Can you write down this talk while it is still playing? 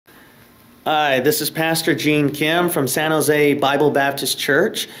Hi, this is Pastor Gene Kim from San Jose Bible Baptist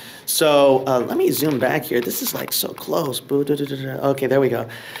Church. So let me zoom back here. This is like so close. Okay, there we go.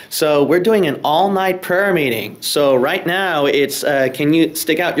 So we're doing an all-night prayer meeting. So right now it's, can you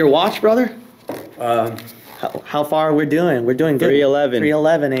stick out your watch, brother? How far we're doing? We're doing good. 3:11.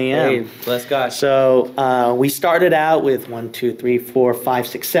 3:11 a.m. Hey, bless God. So we started out with 1, 2, 3, 4, 5,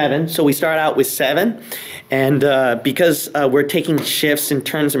 6, 7. So we started out with 7. And because we're taking shifts in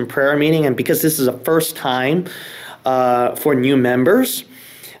turns in prayer meeting, and because this is a first time for new members,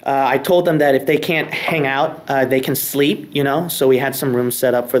 I told them that if they can't hang out, they can sleep, you know. So we had some rooms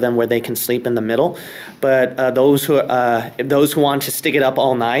set up for them where they can sleep in the middle. But those who want to stick it up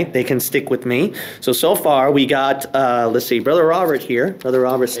all night, they can stick with me. So far we got, let's see, Brother Robert here. Brother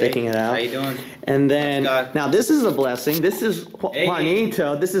Robert's sticking it out. How you doing? And then, now this is a blessing. This is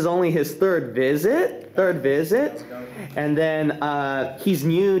Juanito. This is only his third visit. And then he's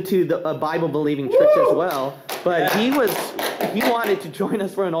new to the Bible-believing church as well. But he wanted to join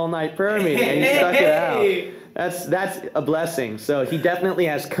us for an all-night prayer meeting, and he stuck it out. That's a blessing. So he definitely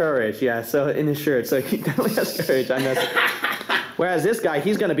has courage. Yeah. So in his shirt, so he definitely has courage. Whereas this guy,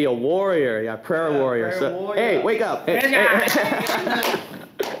 he's gonna be a warrior. Yeah, prayer warrior. Hey, wake up. Hey.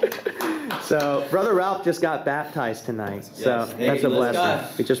 So Brother Ralph just got baptized tonight. So that's a blessing.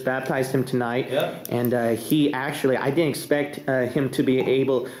 We just baptized him tonight. Yep. And he actually, I didn't expect him to be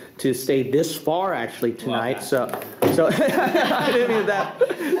able to stay this far actually tonight. Wow. So I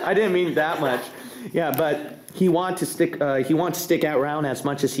didn't mean that much. Yeah, but he wants to stick around as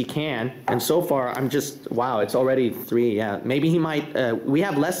much as he can. And so far, I'm just, wow, it's already 3. Yeah, maybe he might. We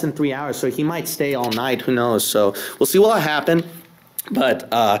have less than 3 hours, so he might stay all night. Who knows? So we'll see what will happen.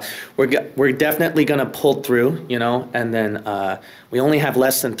 But we're definitely going to pull through, you know, and then we only have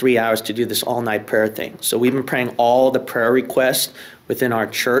less than 3 hours to do this all-night prayer thing. So we've been praying all the prayer requests within our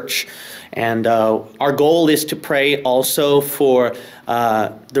church. And our goal is to pray also for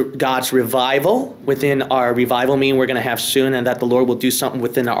God's revival within our revival meeting we're going to have soon, and that the Lord will do something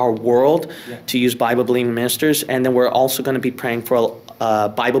within our world to use Bible-believing ministers. And then we're also going to be praying for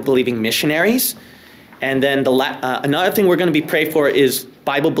Bible-believing missionaries. And then another thing we're going to be praying for is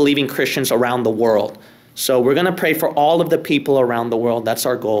Bible-believing Christians around the world. So we're going to pray for all of the people around the world. That's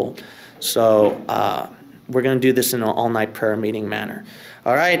our goal. So we're going to do this in an all-night prayer meeting manner.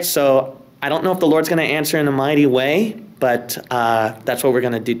 All right, so I don't know if the Lord's going to answer in a mighty way, but that's what we're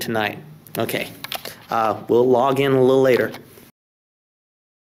going to do tonight. Okay, we'll log in a little later.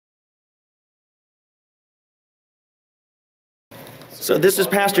 So this is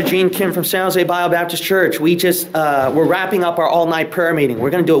Pastor Gene Kim from San Jose Bible Baptist Church. We're wrapping up our all-night prayer meeting.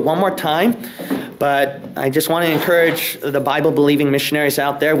 We're going to do it one more time, but I just want to encourage the Bible-believing missionaries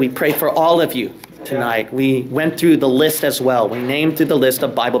out there. We pray for all of you tonight. We went through the list as well. We named through the list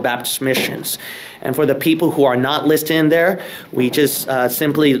of Bible Baptist missions. And for the people who are not listed in there, we just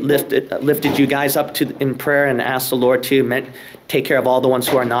simply lifted you guys up in prayer and asked the Lord to take care of all the ones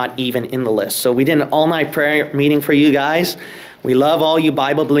who are not even in the list. So we did an all-night prayer meeting for you guys. We love all you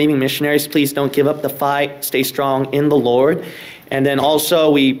Bible-believing missionaries. Please don't give up the fight. Stay strong in the Lord. And then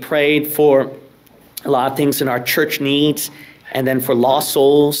also we prayed for a lot of things in our church needs, and then for lost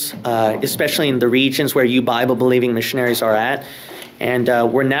souls, especially in the regions where you Bible-believing missionaries are at. And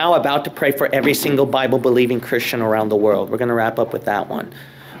we're now about to pray for every single Bible-believing Christian around the world. We're going to wrap up with that one.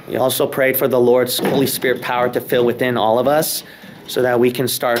 We also prayed for the Lord's Holy Spirit power to fill within all of us so that we can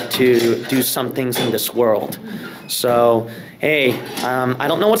start to do some things in this world. So, hey, I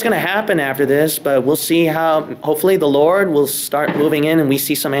don't know what's going to happen after this, but we'll see how, hopefully the Lord will start moving in and we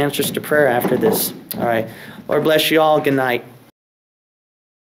see some answers to prayer after this. All right. Lord bless you all. Good night.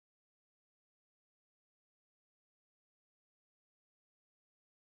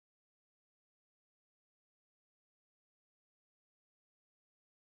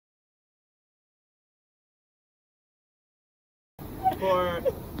 For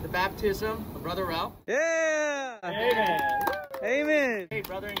the baptism of Brother Ralph. Yeah! Amen. Amen. Hey,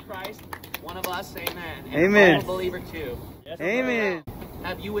 brother in Christ, one of us, amen. And Amen. a believer too. Yes, amen.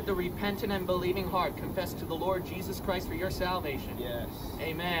 Have you with the repentant and believing heart confessed to the Lord Jesus Christ for your salvation? Yes.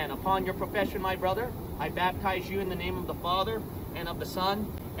 Amen. Upon your profession, my brother, I baptize you in the name of the Father, and of the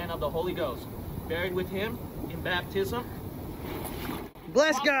Son, and of the Holy Ghost. Buried with him in baptism.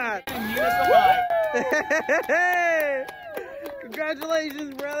 Bless God. Hey!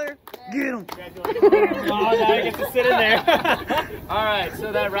 Congratulations, brother. Get him. Congratulations. Oh, now I get to sit in there. All right,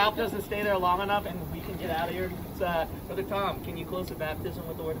 so that Ralph doesn't stay there long enough and we can get out of here. Brother Tom, can you close the baptism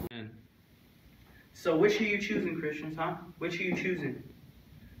with the word? So which are you choosing, Christians, huh? Which are you choosing?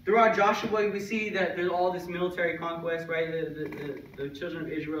 Throughout Joshua, we see that there's all this military conquest, right? The children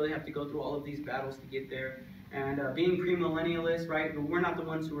of Israel, they have to go through all of these battles to get there. And being premillennialists, right? But we're not the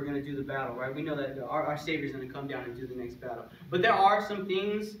ones who are going to do the battle, right? We know that our Savior's going to come down and do the next battle. But there are some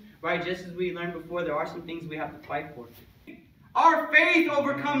things, right? Just as we learned before, there are some things we have to fight for. Our faith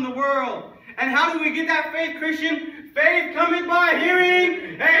overcome the world. And how do we get that faith, Christian? Faith cometh by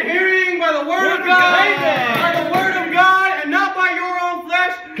hearing, and hearing by the word of God. By the word of God, and not by your own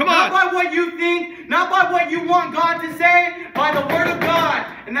flesh. Not by what you think, not by what you want God to say, by the word of God.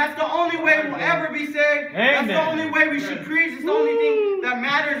 And that's the only way we'll ever be saved. Amen. That's the only way we should preach. It's the only thing that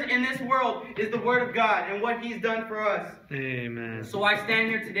matters in this world is the word of God and what He's done for us. Amen. So I stand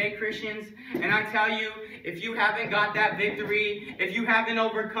here today, Christians, and I tell you, if you haven't got that victory, if you haven't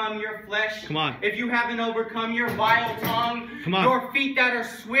overcome your flesh, if you haven't overcome your vile tongue, your feet that are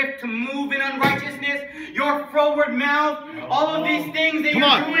swift to move in unrighteousness, your froward mouth, all of these things that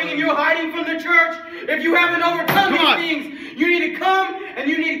you're doing and you're hiding from the church, if you haven't overcome these things, you need to come and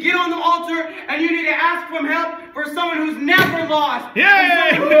you need to get on the altar and you need to ask for help for someone who's never lost.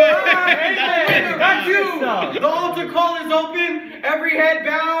 Yeah! That's you. The altar call is open, every head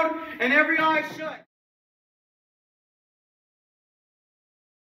bowed and every eye shut.